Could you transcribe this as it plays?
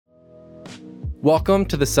Welcome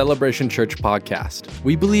to the Celebration Church podcast.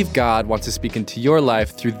 We believe God wants to speak into your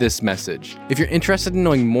life through this message. If you're interested in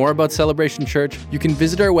knowing more about Celebration Church, you can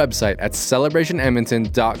visit our website at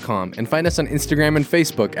celebrationedmonton.com and find us on Instagram and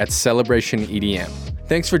Facebook at celebrationedm.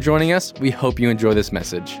 Thanks for joining us. We hope you enjoy this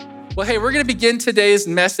message. Well, hey, we're going to begin today's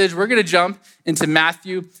message. We're going to jump into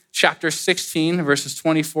Matthew chapter 16, verses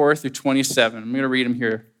 24 through 27. I'm going to read them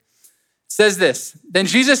here. It says this, "Then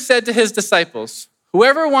Jesus said to his disciples,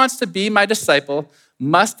 'Whoever wants to be my disciple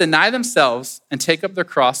must deny themselves and take up their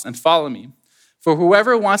cross and follow me. For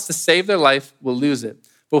whoever wants to save their life will lose it.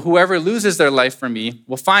 But whoever loses their life for me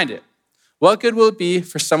will find it. What good will it be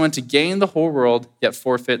for someone to gain the whole world yet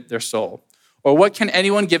forfeit their soul? Or what can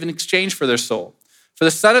anyone give in exchange for their soul? For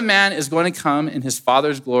the Son of Man is going to come in his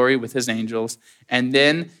Father's glory with his angels, and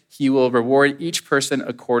then he will reward each person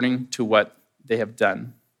according to what they have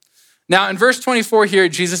done.'" Now, in verse 24 here,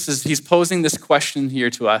 he's posing this question here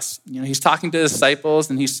to us. He's talking to the disciples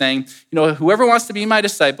and he's saying, whoever wants to be my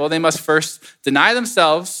disciple, they must first deny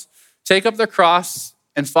themselves, take up their cross,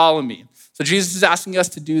 and follow me. So Jesus is asking us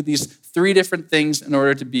to do these three different things in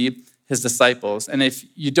order to be his disciples. And if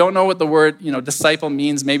you don't know what the word, disciple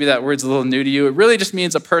means, maybe that word's a little new to you. It really just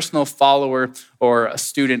means a personal follower or a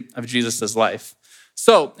student of Jesus's life.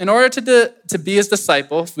 So in order to be his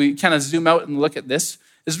disciple, if we kind of zoom out and look at this,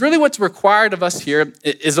 is really what's required of us here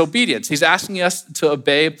is obedience. He's asking us to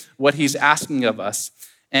obey what he's asking of us.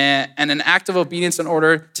 And an act of obedience in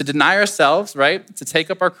order to deny ourselves, right? To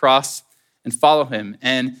take up our cross and follow him.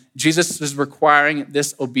 And Jesus is requiring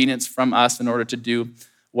this obedience from us in order to do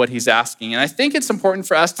what he's asking. And I think it's important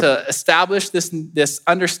for us to establish this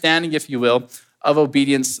understanding, if you will, of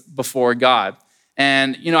obedience before God.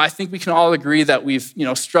 And, I think we can all agree that we've,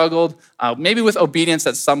 struggled maybe with obedience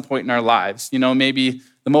at some point in our lives. Maybe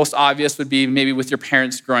the most obvious would be maybe with your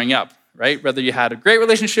parents growing up, right? Whether you had a great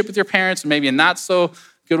relationship with your parents or maybe a not so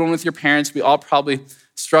good one with your parents, we all probably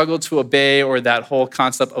struggled to obey or that whole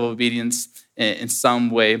concept of obedience in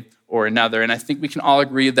some way or another. And I think we can all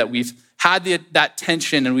agree that we've had that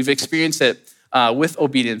tension and we've experienced it with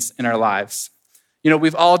obedience in our lives.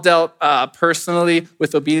 We've all dealt personally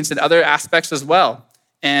with obedience in other aspects as well.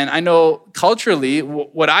 And I know culturally,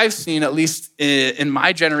 what I've seen, at least in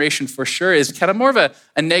my generation for sure, is kind of more of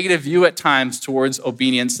a negative view at times towards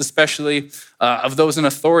obedience, especially of those in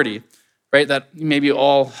authority, right? That maybe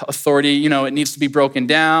all authority, it needs to be broken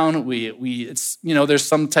down. There's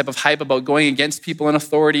some type of hype about going against people in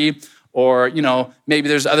authority, or, maybe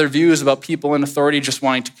there's other views about people in authority just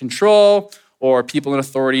wanting to control, or people in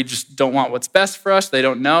authority just don't want what's best for us. They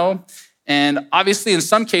don't know. And obviously, in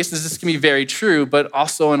some cases, this can be very true, but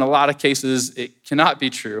also in a lot of cases, it cannot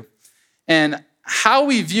be true. And how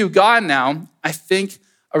we view God now, I think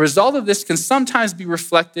a result of this can sometimes be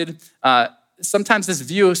reflected, this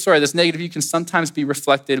negative view can sometimes be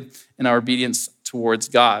reflected in our obedience towards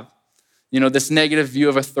God. This negative view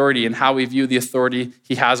of authority and how we view the authority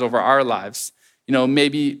he has over our lives.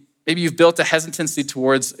 Maybe you've built a hesitancy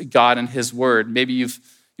towards God and his word. Maybe you've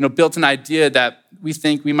built an idea that we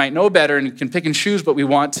think we might know better and can pick and choose what we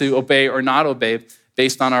want to obey or not obey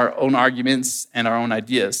based on our own arguments and our own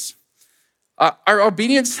ideas. Our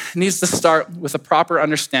obedience needs to start with a proper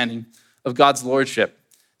understanding of God's lordship,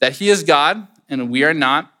 that he is God and we are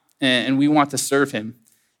not, and we want to serve him.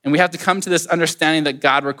 And we have to come to this understanding that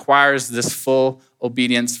God requires this full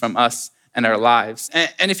obedience from us and our lives.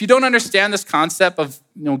 And if you don't understand this concept of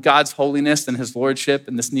God's holiness and his lordship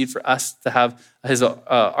and this need for us to have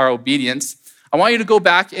our obedience, I want you to go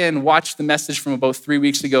back and watch the message from about 3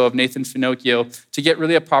 weeks ago of Nathan Finocchio to get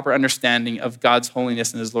really a proper understanding of God's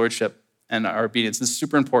holiness and his lordship and our obedience. It's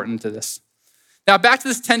super important to this. Now, back to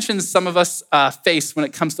this tension some of us face when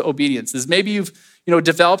it comes to obedience is maybe you've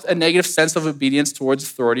developed a negative sense of obedience towards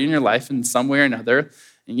authority in your life in some way or another.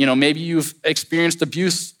 Maybe you've experienced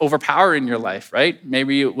abuse over power in your life, right?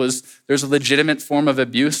 Maybe there's a legitimate form of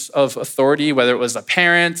abuse of authority, whether it was a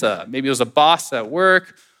parent, maybe it was a boss at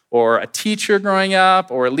work, or a teacher growing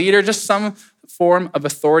up, or a leader, just some form of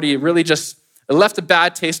authority. It really just left a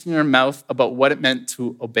bad taste in your mouth about what it meant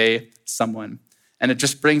to obey someone. And it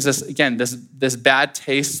just brings us, again, this bad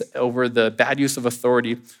taste over the bad use of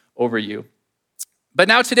authority over you. But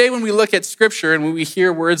now today, when we look at scripture and when we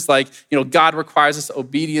hear words like, God requires this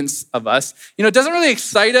obedience of us, it doesn't really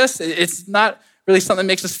excite us. It's not really something that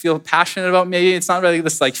makes us feel passionate about maybe. It's not really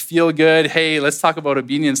this feel good, hey, let's talk about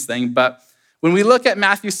obedience thing. But when we look at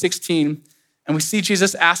Matthew 16 and we see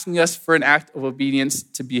Jesus asking us for an act of obedience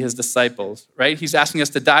to be his disciples, right? He's asking us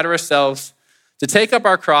to die to ourselves, to take up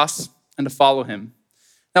our cross, and to follow him.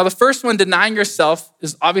 Now, the first one, denying yourself,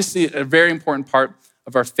 is obviously a very important part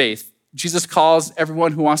of our faith. Jesus calls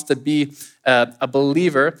everyone who wants to be a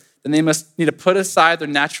believer, then they must need to put aside their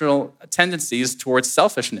natural tendencies towards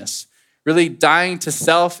selfishness. Really dying to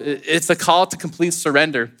self, it's a call to complete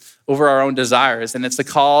surrender over our own desires. And it's a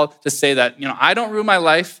call to say that, I don't rule my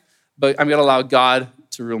life, but I'm going to allow God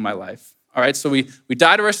to rule my life. All right, so we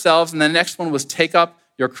die to ourselves, and the next one was take up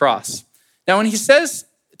your cross. Now, when he says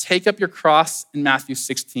take up your cross in Matthew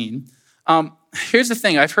 16, here's the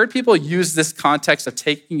thing. I've heard people use this context of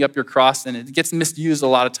taking up your cross, and it gets misused a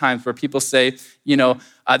lot of times where people say, I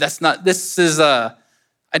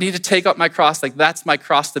need to take up my cross, like that's my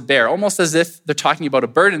cross to bear, almost as if they're talking about a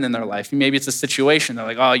burden in their life. Maybe it's a situation. They're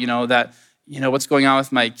like, what's going on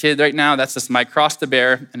with my kid right now? That's just my cross to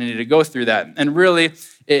bear, and I need to go through that. And really,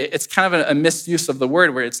 it's kind of a misuse of the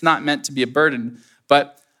word where it's not meant to be a burden,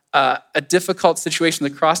 but a difficult situation, the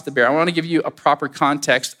cross to bear. I want to give you a proper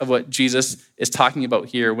context of what Jesus is talking about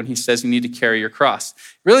here when he says you need to carry your cross.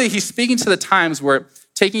 Really, he's speaking to the times where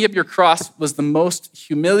taking up your cross was the most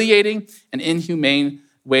humiliating and inhumane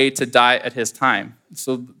way to die at his time.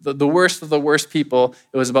 So the worst of the worst people,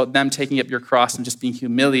 it was about them taking up your cross and just being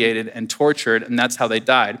humiliated and tortured, and that's how they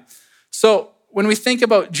died. So when we think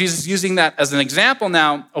about Jesus using that as an example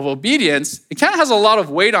now of obedience, it kind of has a lot of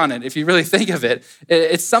weight on it if you really think of it.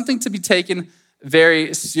 It's something to be taken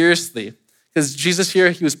very seriously because Jesus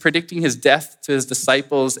here, he was predicting his death to his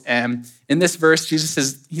disciples, and in this verse,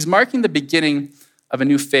 he's marking the beginning of a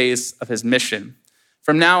new phase of his mission.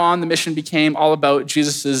 From now on, the mission became all about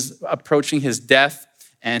Jesus' approaching his death,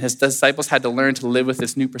 and his disciples had to learn to live with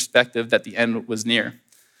this new perspective that the end was near.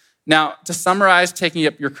 Now, to summarize taking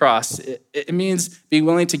up your cross, it means being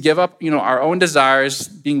willing to give up, our own desires,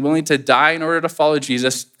 being willing to die in order to follow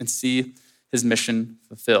Jesus and see his mission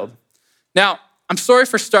fulfilled. Now, I'm sorry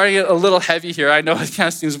for starting it a little heavy here. I know it kind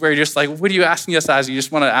of seems weird. You're just like, what are you asking us as? You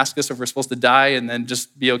just want to ask us if we're supposed to die and then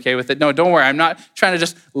just be okay with it? No, don't worry. I'm not trying to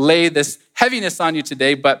just lay this heaviness on you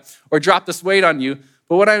today, or drop this weight on you.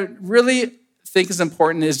 But what I really think is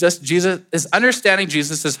important is just understanding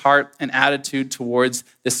Jesus' heart and attitude towards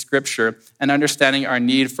this scripture and understanding our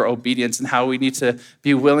need for obedience and how we need to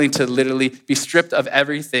be willing to literally be stripped of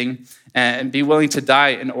everything and be willing to die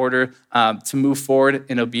in order to move forward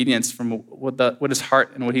in obedience from what his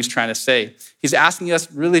heart and what he's trying to say. He's asking us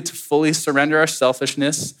really to fully surrender our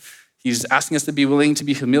selfishness. He's asking us to be willing to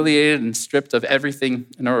be humiliated and stripped of everything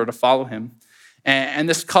in order to follow him. And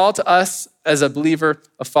this call to us as a believer,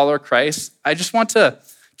 a follower of Christ, I just want to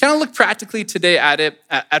kind of look practically today at it,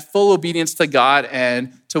 at full obedience to God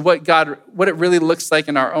and to what it really looks like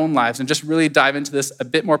in our own lives, and just really dive into this a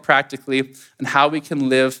bit more practically and how we can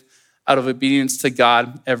live out of obedience to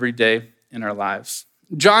God every day in our lives.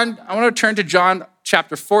 I want to turn to John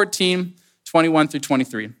chapter 14, 21 through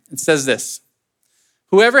 23. It says this: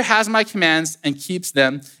 "Whoever has my commands and keeps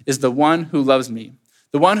them is the one who loves me.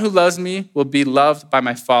 The one who loves me will be loved by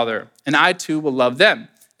my Father, and I too will love them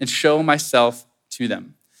and show myself to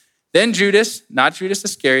them." Then Judas, not Judas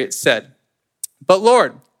Iscariot, said, "But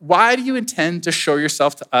Lord, why do you intend to show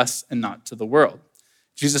yourself to us and not to the world?"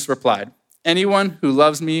 Jesus replied, "Anyone who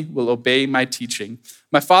loves me will obey my teaching.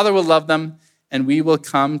 My Father will love them, and we will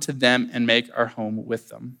come to them and make our home with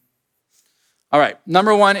them." All right,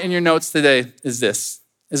 number one in your notes today is this: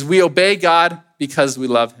 we obey God because we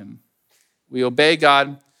love him. We obey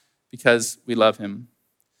God because we love him.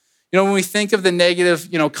 When we think of the negative,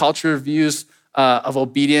 culture views of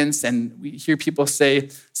obedience, and we hear people say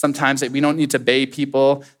sometimes that we don't need to obey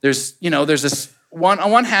people. There's this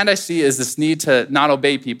on one hand I see is this need to not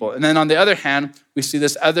obey people. And then on the other hand, we see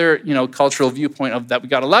this other, cultural viewpoint of that we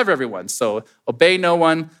got to love everyone. So obey no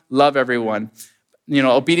one, love everyone.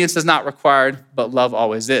 Obedience is not required, but love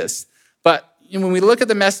always is. But when we look at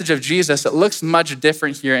the message of Jesus, it looks much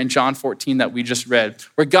different here in John 14 that we just read,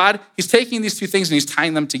 where God, he's taking these two things and he's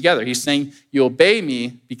tying them together. He's saying, you obey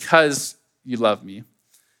me because you love me.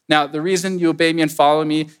 Now, the reason you obey me and follow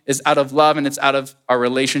me is out of love, and it's out of our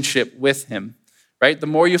relationship with him, right? The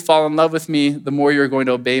more you fall in love with me, the more you're going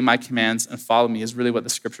to obey my commands and follow me is really what the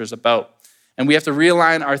scripture is about. And we have to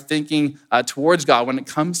realign our thinking towards God when it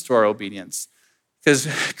comes to our obedience. Because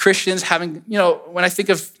Christians when I think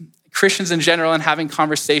of Christians in general and having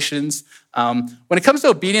conversations, when it comes to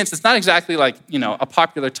obedience, it's not exactly like, a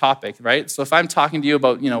popular topic, right? So if I'm talking to you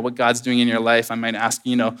about, what God's doing in your life, I might ask,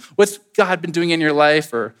 what's God been doing in your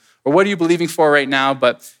life? Or what are you believing for right now?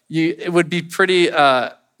 But it would be pretty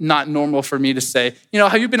not normal for me to say,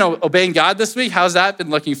 have you been obeying God this week? How's that been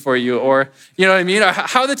looking for you? Or, you know what I mean? Or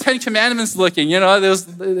how are the 10 Commandments looking?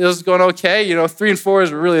 Those going okay? 3 and 4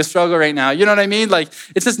 is really a struggle right now. You know what I mean? Like,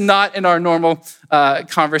 it's just not in our normal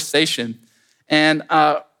conversation. And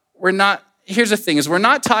here's the thing, is we're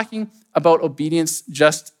not talking about obedience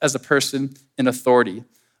just as a person in authority.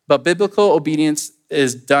 But biblical obedience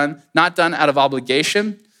is not done out of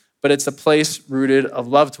obligation, but it's a place rooted of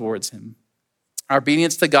love towards him. Our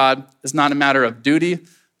obedience to God is not a matter of duty,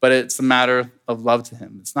 but it's a matter of love to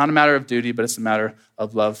him. It's not a matter of duty, but it's a matter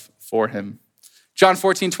of love for him. John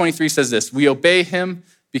 14:23 says this, we obey him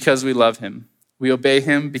because we love him. We obey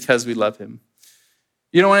him because we love him.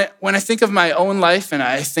 You know, when I think of my own life and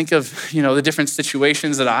I think of, the different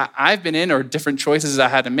situations that I've been in or different choices I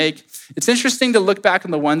had to make, it's interesting to look back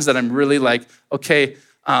on the ones that I'm really like, okay,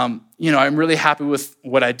 I'm really happy with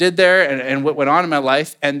what I did there and what went on in my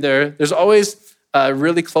life. And there's always a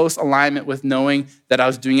really close alignment with knowing that I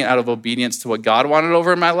was doing it out of obedience to what God wanted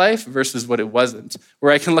over my life versus what it wasn't.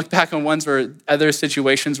 Where I can look back on other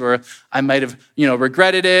situations where I might have,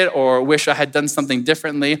 regretted it or wish I had done something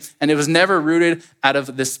differently. And it was never rooted out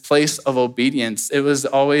of this place of obedience. It was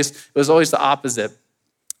always the opposite.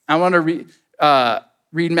 I want to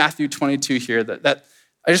read Matthew 22 here. That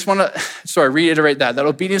I just want to, reiterate that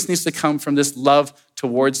obedience needs to come from this love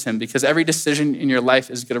towards him, because every decision in your life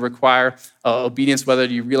is going to require obedience, whether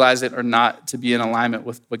you realize it or not, to be in alignment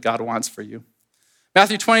with what God wants for you.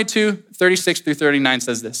 Matthew 22:36-39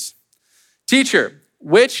 says this, "Teacher,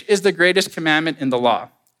 which is the greatest commandment in the law?"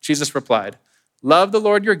 Jesus replied, "Love the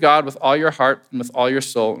Lord your God with all your heart and with all your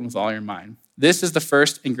soul and with all your mind. This is the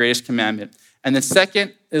first and greatest commandment. And the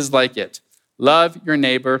second is like it. Love your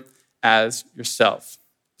neighbor as yourself."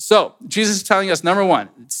 So Jesus is telling us, number one,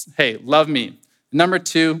 hey, love me. Number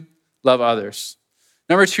two, love others.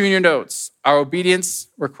 Number two in your notes, our obedience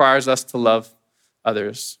requires us to love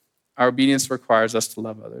others. Our obedience requires us to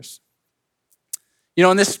love others.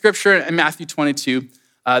 In this scripture in Matthew 22,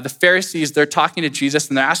 the Pharisees, they're talking to Jesus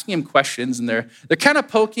and they're asking him questions and they're kind of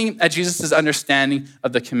poking at Jesus' understanding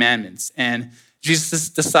of the commandments. And Jesus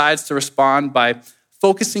decides to respond by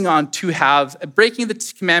focusing on two halves, breaking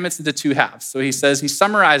the commandments into two halves. So he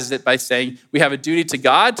summarizes it by saying, we have a duty to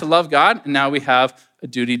God, to love God, and now we have a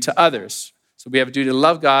duty to others. So we have a duty to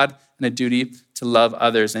love God and a duty to love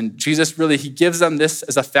others. And Jesus he gives them this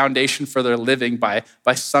as a foundation for their living by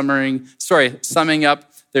summing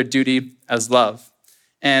up their duty as love.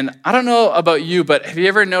 And I don't know about you, but have you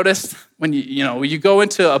ever noticed when you go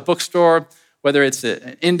into a bookstore, whether it's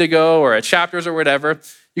an Indigo or a Chapters or whatever,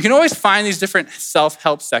 you can always find these different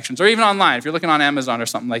self-help sections, or even online, if you're looking on Amazon or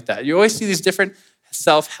something like that. You always see these different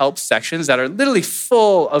self-help sections that are literally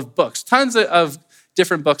full of books, tons of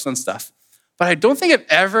different books on stuff. But I don't think I've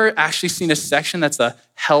ever actually seen a section that's a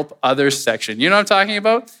help others section. You know what I'm talking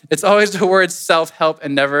about? It's always the word self-help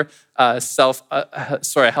and never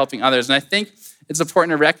helping others. And I think it's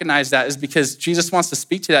important to recognize that is because Jesus wants to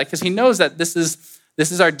speak to that because he knows that this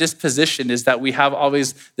is our disposition, is that we have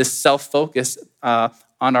always this self-focus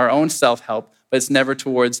on our own self-help, but it's never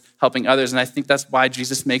towards helping others. And I think that's why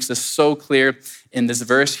Jesus makes this so clear in this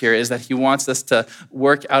verse here, is that he wants us to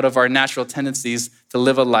work out of our natural tendencies to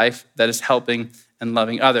live a life that is helping and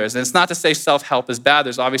loving others. And it's not to say self-help is bad.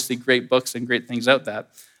 There's obviously great books and great things out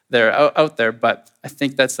there, but I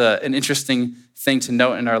think that's an interesting thing to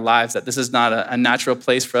note in our lives, that this is not a natural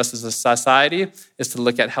place for us as a society, is to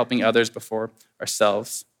look at helping others before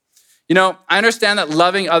ourselves. I understand that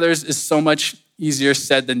loving others is so much easier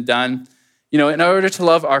said than done. In order to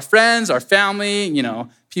love our friends, our family,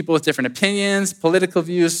 people with different opinions, political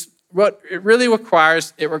views, what it really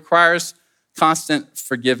requires constant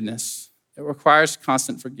forgiveness. It requires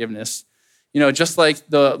constant forgiveness. Just like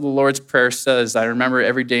the Lord's Prayer says, I remember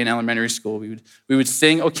every day in elementary school, we would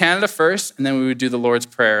sing, "O Canada" first, and then we would do the Lord's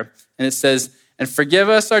Prayer. And it says, "And forgive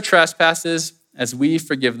us our trespasses as we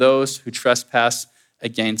forgive those who trespass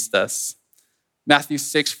against us." Matthew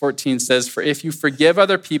 6:14 says, "For if you forgive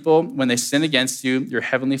other people when they sin against you, your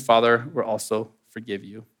heavenly Father will also forgive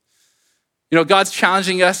you." God's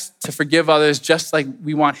challenging us to forgive others just like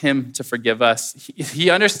we want him to forgive us. He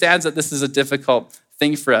understands that this is a difficult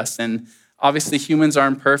thing for us. And obviously humans are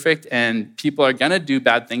imperfect and people are going to do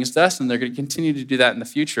bad things to us and they're going to continue to do that in the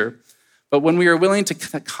future. But when we are willing to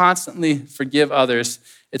constantly forgive others,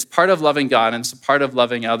 it's part of loving God and it's a part of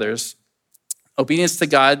loving others. Obedience to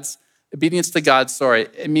God,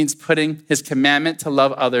 it means putting his commandment to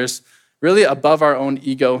love others really above our own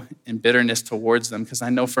ego and bitterness towards them. Because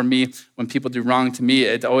I know for me, when people do wrong to me,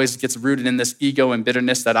 it always gets rooted in this ego and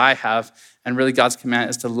bitterness that I have. And really God's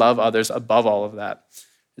command is to love others above all of that.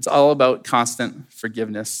 It's all about constant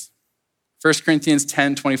forgiveness. 1 Corinthians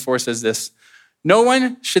 10:24 says this, "No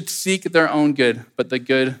one should seek their own good, but the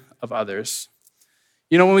good of others."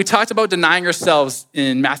 When we talked about denying ourselves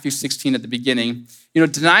in Matthew 16 at the beginning,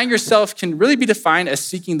 denying yourself can really be defined as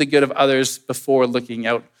seeking the good of others before looking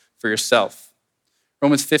out for yourself.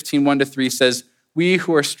 Romans 15, 1-3 says, we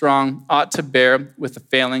who are strong ought to bear with the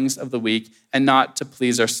failings of the weak and not to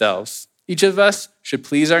please ourselves. Each of us should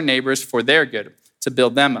please our neighbors for their good, to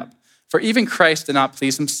build them up. For even Christ did not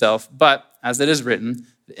please himself, but, as it is written,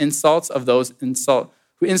 the insults of those who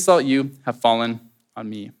insult you have fallen on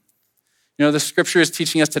me. The scripture is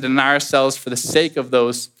teaching us to deny ourselves for the sake of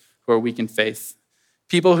those who are weak in faith.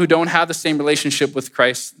 People who don't have the same relationship with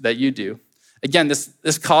Christ that you do. Again,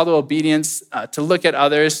 this call to obedience, to look at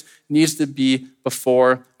others, needs to be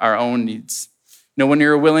before our own needs. When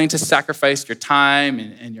you're willing to sacrifice your time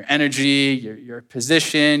and your energy, your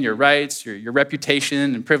position, your rights, your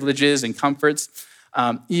reputation and privileges and comforts,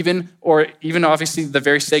 even obviously the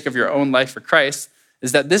very sake of your own life for Christ,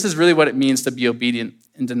 is that this is really what it means to be obedient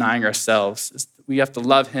in denying ourselves. We have to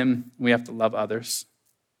love him, we have to love others.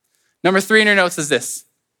 Number 3 in your notes is this.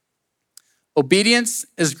 Obedience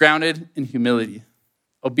is grounded in humility.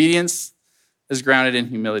 Obedience is grounded in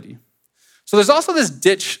humility. So there's also this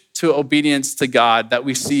ditch to obedience to God that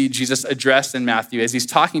we see Jesus address in Matthew as he's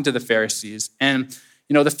talking to the Pharisees. And,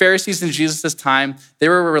 the Pharisees in Jesus' time, they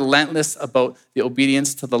were relentless about the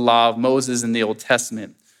obedience to the law of Moses in the Old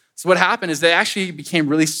Testament. So what happened is they actually became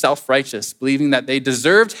really self-righteous, believing that they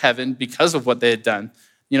deserved heaven because of what they had done.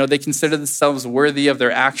 They considered themselves worthy of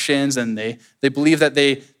their actions, and they believed that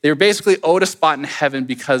they were basically owed a spot in heaven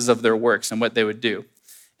because of their works and what they would do.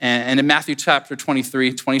 And in Matthew chapter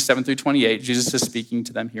 23, 27-28, Jesus is speaking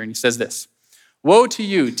to them here, and he says this, woe to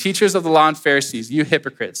you, teachers of the law and Pharisees, you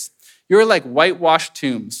hypocrites. You are like whitewashed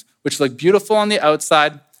tombs, which look beautiful on the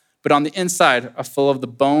outside, but on the inside are full of the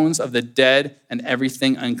bones of the dead and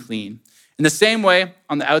everything unclean. In the same way,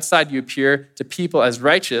 on the outside you appear to people as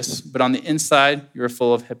righteous, but on the inside you are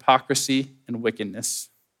full of hypocrisy and wickedness.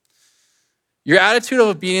 Your attitude of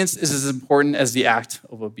obedience is as important as the act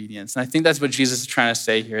of obedience. And I think that's what Jesus is trying to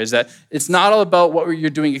say here, is that it's not all about what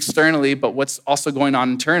you're doing externally, but what's also going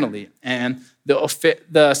on internally. And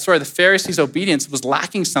the Pharisees' obedience was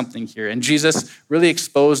lacking something here. And Jesus really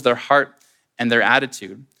exposed their heart and their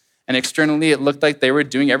attitude. And externally, it looked like they were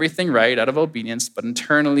doing everything right out of obedience, but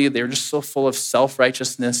internally, they were just so full of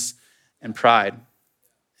self-righteousness and pride.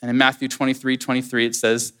 And in Matthew 23, it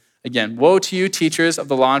says, again, woe to you, teachers of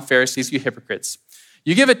the law and Pharisees, you hypocrites.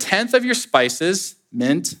 You give 1/10 of your spices,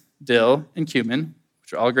 mint, dill, and cumin,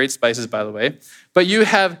 which are all great spices, by the way, but you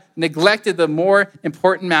have neglected the more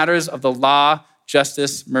important matters of the law,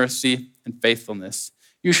 justice, mercy, and faithfulness.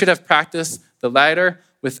 You should have practiced the latter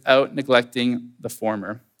without neglecting the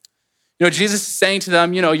former. Jesus is saying to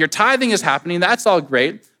them, your tithing is happening, that's all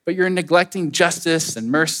great, but you're neglecting justice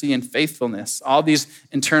and mercy and faithfulness, all these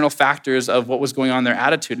internal factors of what was going on in their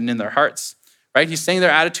attitude and in their hearts, right? He's saying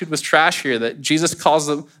their attitude was trash here, that Jesus calls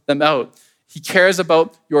them out. He cares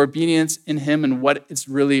about your obedience in him and what it's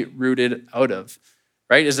really rooted out of,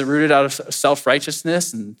 right? Is it rooted out of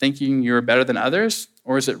self-righteousness and thinking you're better than others?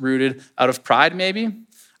 Or is it rooted out of pride maybe?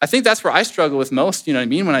 I think that's where I struggle with most,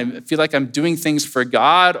 when I feel like I'm doing things for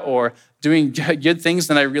God or doing good things,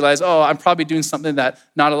 then I realize, I'm probably doing something that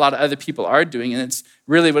not a lot of other people are doing. And it's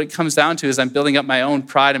really what it comes down to is I'm building up my own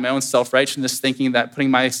pride and my own self-righteousness, thinking that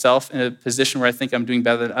putting myself in a position where I think I'm doing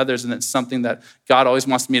better than others. And it's something that God always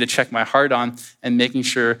wants me to check my heart on and making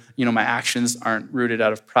sure, my actions aren't rooted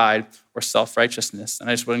out of pride or self-righteousness. And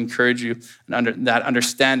I just want to encourage you in that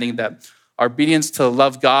understanding that our obedience to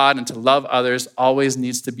love God and to love others always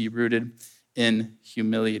needs to be rooted in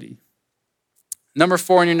humility. Number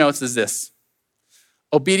 4 in your notes is this.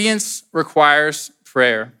 Obedience requires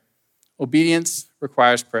prayer. Obedience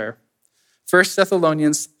requires prayer. 1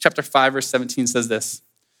 Thessalonians chapter 5, verse 17 says this.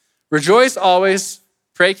 Rejoice always,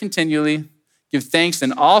 pray continually, give thanks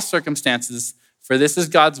in all circumstances, for this is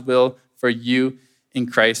God's will for you in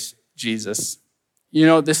Christ Jesus.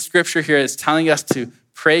 This scripture here is telling us to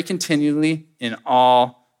pray continually in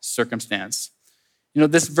all circumstance.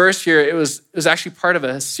 This verse here, it was actually part of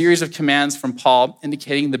a series of commands from Paul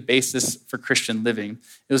indicating the basis for Christian living.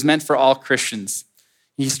 It was meant for all Christians.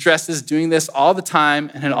 He stresses doing this all the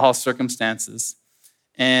time and in all circumstances.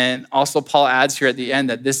 And also Paul adds here at the end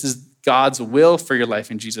that this is God's will for your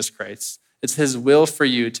life in Jesus Christ. It's his will for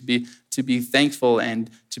you to be thankful and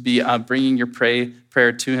to be bringing your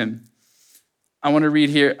prayer to him. I want to read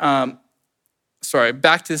here,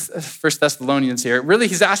 back to 1 Thessalonians here. Really,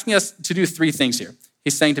 he's asking us to do 3 things here.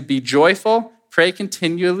 He's saying to be joyful, pray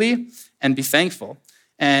continually, and be thankful.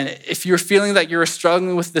 And if you're feeling that you're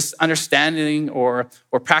struggling with this understanding or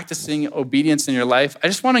practicing obedience in your life, I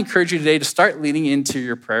just want to encourage you today to start leaning into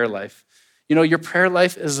your prayer life. Your prayer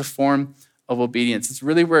life is a form of obedience. It's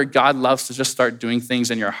really where God loves to just start doing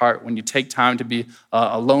things in your heart when you take time to be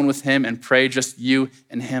alone with him and pray, just you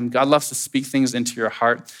and him. God loves to speak things into your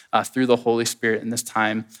heart through the Holy Spirit in this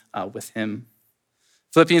time with him.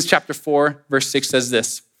 Philippians chapter 4, verse 6 says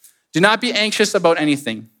this, "Do not be anxious about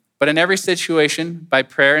anything, but in every situation, by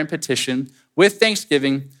prayer and petition, with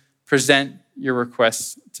thanksgiving, present your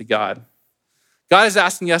requests to God." God is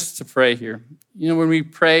asking us to pray here. When we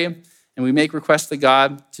pray and we make requests to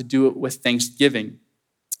God, to do it with thanksgiving.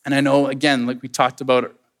 And I know, again, like we talked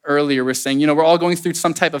about earlier, we're saying, we're all going through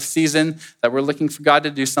some type of season that we're looking for God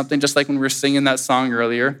to do something, just like when we were singing that song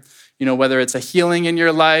earlier. Whether it's a healing in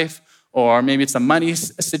your life, or maybe it's a money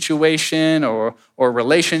situation, or a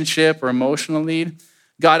relationship or emotional need.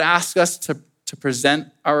 God asks us to present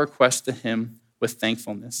our request to him with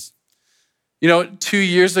thankfulness. 2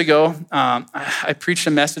 years ago, I preached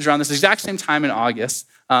a message around this exact same time in August.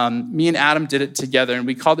 Me and Adam did it together, and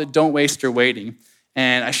we called it "Don't Waste Your Waiting."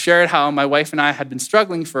 And I shared how my wife and I had been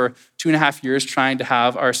struggling for 2.5 years trying to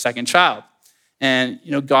have our second child. And,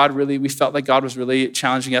 we felt like God was really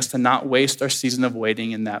challenging us to not waste our season of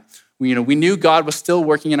waiting, and that we knew God was still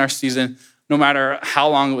working in our season no matter how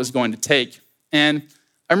long it was going to take. And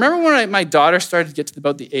I remember when my daughter started to get to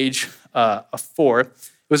about the age of 4, it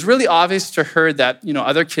was really obvious to her that,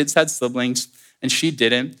 other kids had siblings and she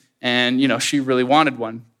didn't. And, she really wanted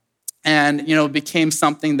one. And, it became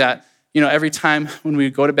something that, every time when we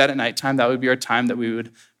would go to bed at nighttime, that would be our time that we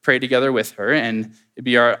would pray together with her. And it'd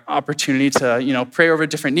be our opportunity to, pray over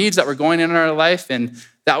different needs that were going in our life. And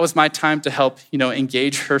that was my time to help,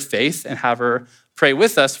 engage her faith and have her pray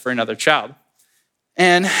with us for another child.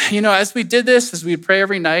 And, as we did this, as we'd pray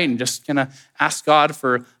every night and just kind of ask God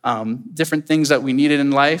for different things that we needed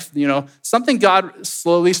in life, something God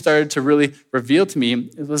slowly started to really reveal to me.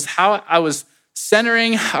 It was how I was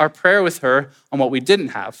centering our prayer with her on what we didn't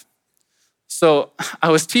have. So I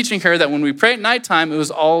was teaching her that when we pray at nighttime, it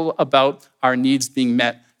was all about our needs being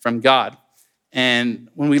met from God. And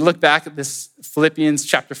when we look back at this Philippians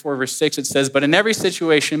chapter 4, verse 6, it says, "But in every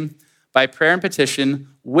situation, by prayer and petition,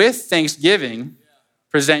 with thanksgiving,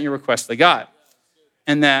 present your request to God."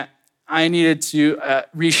 And that I needed to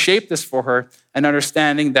reshape this for her, and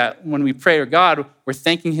understanding that when we pray to God, we're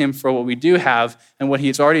thanking him for what we do have and what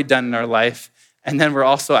he's already done in our life. And then we're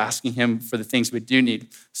also asking him for the things we do need.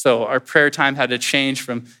 So our prayer time had to change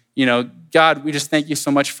from, God, we just thank you so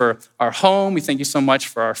much for our home. We thank you so much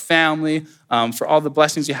for our family, for all the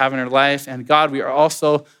blessings you have in our life. And God, we are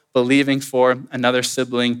also believing for another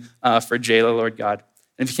sibling for Jayla, Lord God.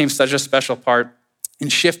 And it became such a special part in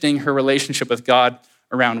shifting her relationship with God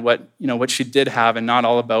around what she did have, and not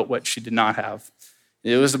all about what she did not have.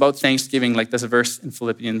 It was about thanksgiving, like this verse in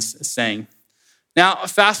Philippians is saying. Now,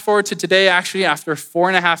 fast forward to today, actually, after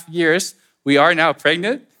 4.5 years, we are now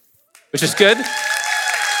pregnant, which is good.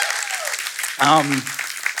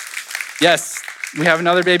 Yes, we have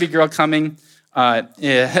another baby girl coming.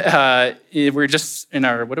 We're just in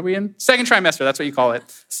our, what are we in? Second trimester, that's what you call it.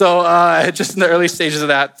 So just in the early stages of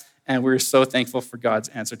that, and we're so thankful for God's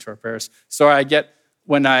answer to our prayers. So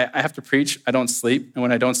when I have to preach, I don't sleep. And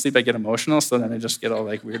when I don't sleep, I get emotional. So then I just get all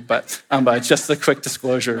weird. But just a quick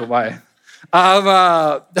disclosure why.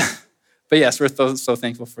 But yes, we're so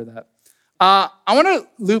thankful for that. I want to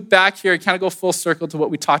loop back here and kind of go full circle to what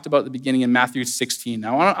we talked about at the beginning in Matthew 16.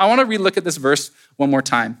 Now, I want to relook at this verse one more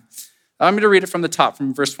time. I'm going to read it from the top,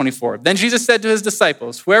 from verse 24. "Then Jesus said to his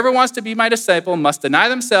disciples, 'Whoever wants to be my disciple must deny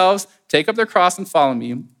themselves, take up their cross, and follow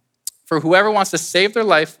me. For whoever wants to save their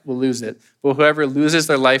life will lose it, but whoever loses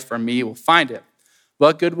their life for me will find it.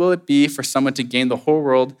 What good will it be for someone to gain the whole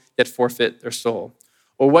world yet forfeit their soul?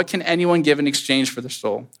 Or what can anyone give in exchange for their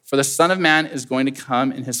soul? For the Son of Man is going to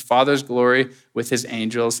come in his Father's glory with his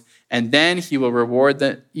angels, and then he will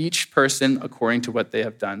reward each person according to what they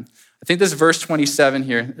have done.'" I think this verse 27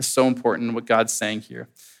 here is so important, what God's saying here.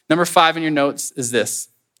 Number 5 in your notes is this: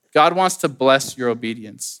 God wants to bless your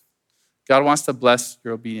obedience. God wants to bless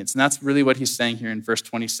your obedience. And that's really what he's saying here in verse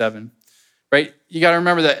 27. Right? You got to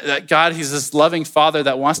remember that God, he's this loving Father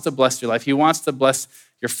that wants to bless your life. He wants to bless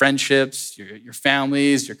your friendships, your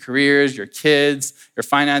families, your careers, your kids, your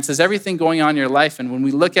finances, everything going on in your life. And when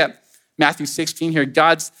we look at Matthew 16 here,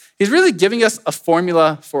 he's really giving us a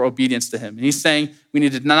formula for obedience to him. And he's saying we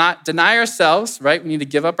need to not deny ourselves, right? We need to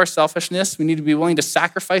give up our selfishness. We need to be willing to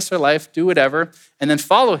sacrifice our life, do whatever, and then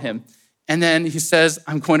follow him. And then he says,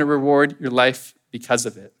 I'm going to reward your life because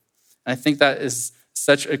of it. And I think that is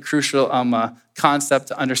such a crucial concept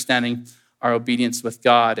to understanding our obedience with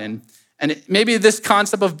God. And maybe this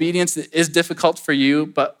concept of obedience is difficult for you,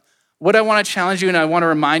 but what I want to challenge you and I want to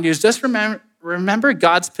remind you is just remember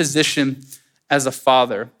God's position as a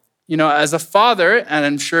father. as a father, and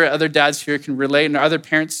I'm sure other dads here can relate, and other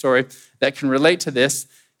parents, that can relate to this,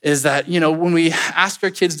 is that, when we ask our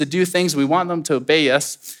kids to do things, we want them to obey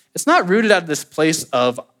us. It's not rooted out of this place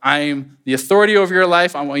of, I'm the authority over your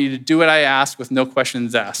life. I want you to do what I ask with no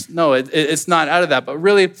questions asked. No, it's not out of that. But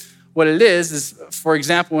really what it is, for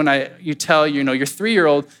example, when you tell, your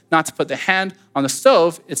 3-year-old not to put the hand on the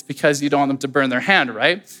stove, it's because you don't want them to burn their hand,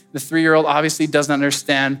 right? The 3-year-old obviously doesn't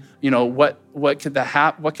understand, what could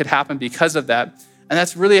happen because of that. And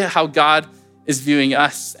that's really how God is viewing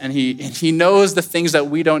us. And he knows the things that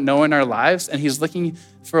we don't know in our lives. And he's looking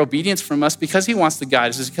for obedience from us because he wants to guide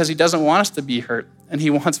us. It's because he doesn't want us to be hurt. And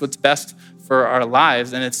he wants what's best for our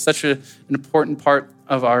lives. And it's such an important part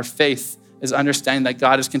of our faith, is understanding that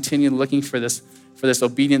God is continually looking for this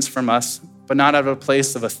obedience from us, but not out of a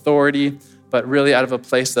place of authority, but really out of a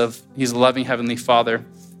place of he's a loving Heavenly Father,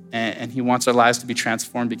 and he wants our lives to be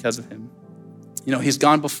transformed because of him. He's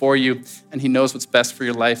gone before you, and he knows what's best for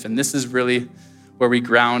your life, and this is really where we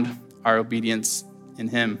ground our obedience in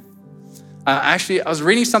him. Actually, I was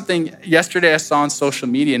reading something yesterday I saw on social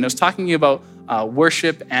media, and it was talking about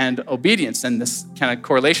worship and obedience and this kind of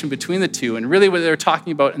correlation between the two. And really what they were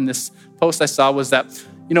talking about in this post I saw was that,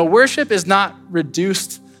 worship is not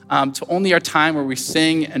reduced to only our time where we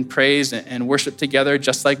sing and praise and worship together,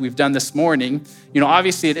 just like we've done this morning.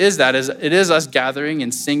 Obviously it is us gathering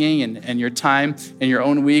and singing and your time in your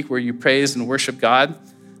own week where you praise and worship God.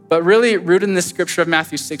 But really rooted in this scripture of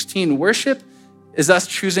Matthew 16, worship is us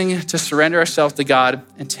choosing to surrender ourselves to God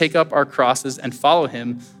and take up our crosses and follow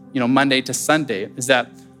him, Monday to Sunday. Is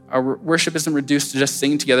that our worship isn't reduced to just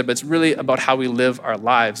singing together, but it's really about how we live our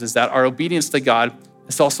lives. Is that our obedience to God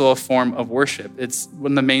is also a form of worship. It's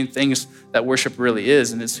one of the main things that worship really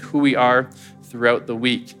is, and it's who we are throughout the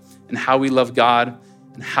week. And how we love God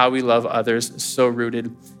and how we love others is so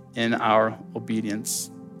rooted in our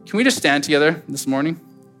obedience. Can we just stand together this morning?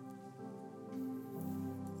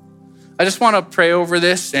 I just want to pray over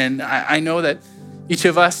this, and I know that each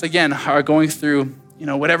of us, again, are going through,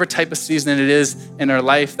 whatever type of season it is in our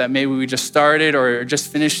life that maybe we just started or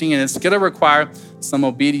just finishing, and it's going to require some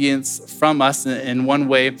obedience from us in one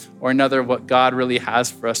way or another, what God really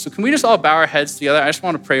has for us. So can we just all bow our heads together? I just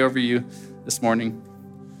want to pray over you this morning.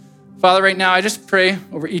 Father, right now, I just pray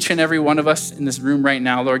over each and every one of us in this room right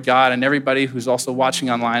now, Lord God, and everybody who's also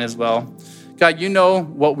watching online as well. God, you know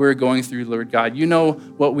what we're going through, Lord God. You know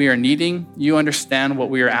what we are needing. You understand what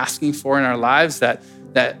we are asking for in our lives that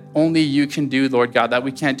only you can do, Lord God, that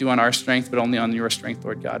we can't do on our strength, but only on your strength,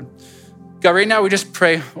 Lord God. God, right now we just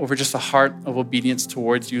pray over just a heart of obedience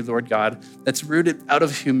towards you, Lord God, that's rooted out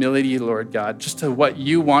of humility, Lord God, just to what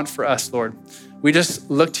you want for us, Lord. We just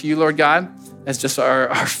look to you, Lord God, as just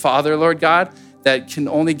our Father, Lord God, that can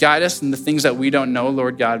only guide us in the things that we don't know,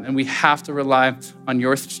 Lord God. And we have to rely on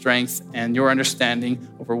your strength and your understanding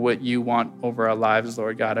over what you want over our lives,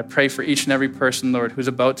 Lord God. I pray for each and every person, Lord, who's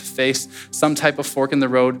about to face some type of fork in the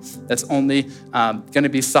road that's only going to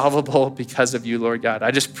be solvable because of you, Lord God. I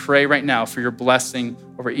just pray right now for your blessing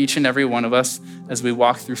over each and every one of us as we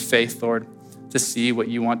walk through faith, Lord, to see what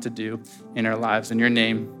you want to do in our lives. In your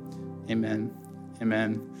name, amen.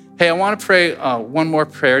 Amen. Hey, I want to pray one more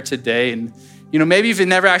prayer today. And maybe you've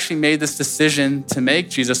never actually made this decision to make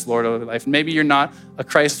Jesus Lord of your life. Maybe you're not a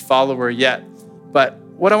Christ follower yet. But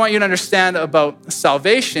what I want you to understand about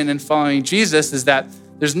salvation and following Jesus is that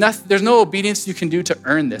there's no obedience you can do to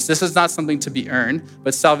earn this. This is not something to be earned,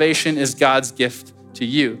 but salvation is God's gift to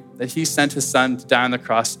you, that he sent his son to die on the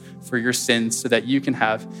cross for your sins so that you can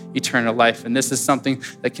have eternal life. And this is something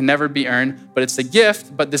that can never be earned, but it's a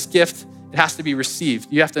gift, but this gift, it has to be received.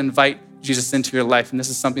 You have to invite Jesus into your life. And this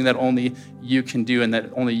is something that only you can do and that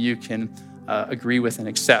only you can agree with and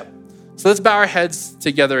accept. So let's bow our heads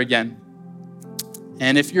together again.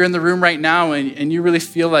 And if you're in the room right now and you really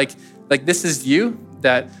feel like this is you,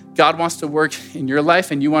 that God wants to work in your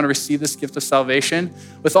life and you want to receive this gift of salvation,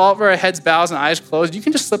 with all of our heads bowed and eyes closed, you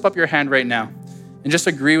can just slip up your hand right now and just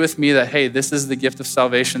agree with me that, hey, this is the gift of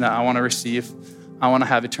salvation that I want to receive. I want to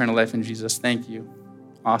have eternal life in Jesus. Thank you.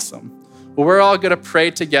 Awesome. Well, we're all going to pray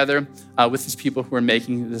together with these people who are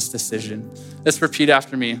making this decision. Let's repeat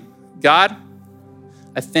after me. God,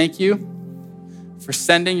 I thank you for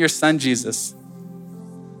sending your son, Jesus,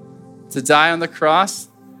 to die on the cross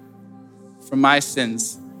for my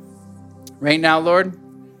sins. Right now, Lord,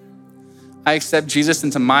 I accept Jesus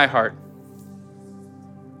into my heart.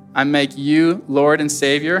 I make you Lord and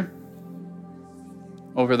Savior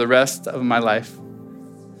over the rest of my life.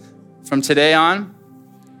 From today on,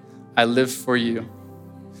 I live for you.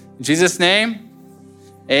 In Jesus' name,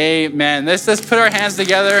 amen. Let's put our hands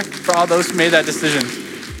together for all those who made that decision.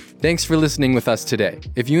 Thanks for listening with us today.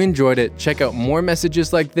 If you enjoyed it, check out more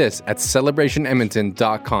messages like this at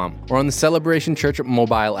celebrationedmonton.com or on the Celebration Church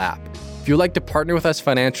mobile app. If you'd like to partner with us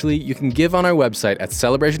financially, you can give on our website at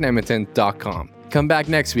celebrationedmonton.com. Come back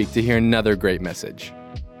next week to hear another great message.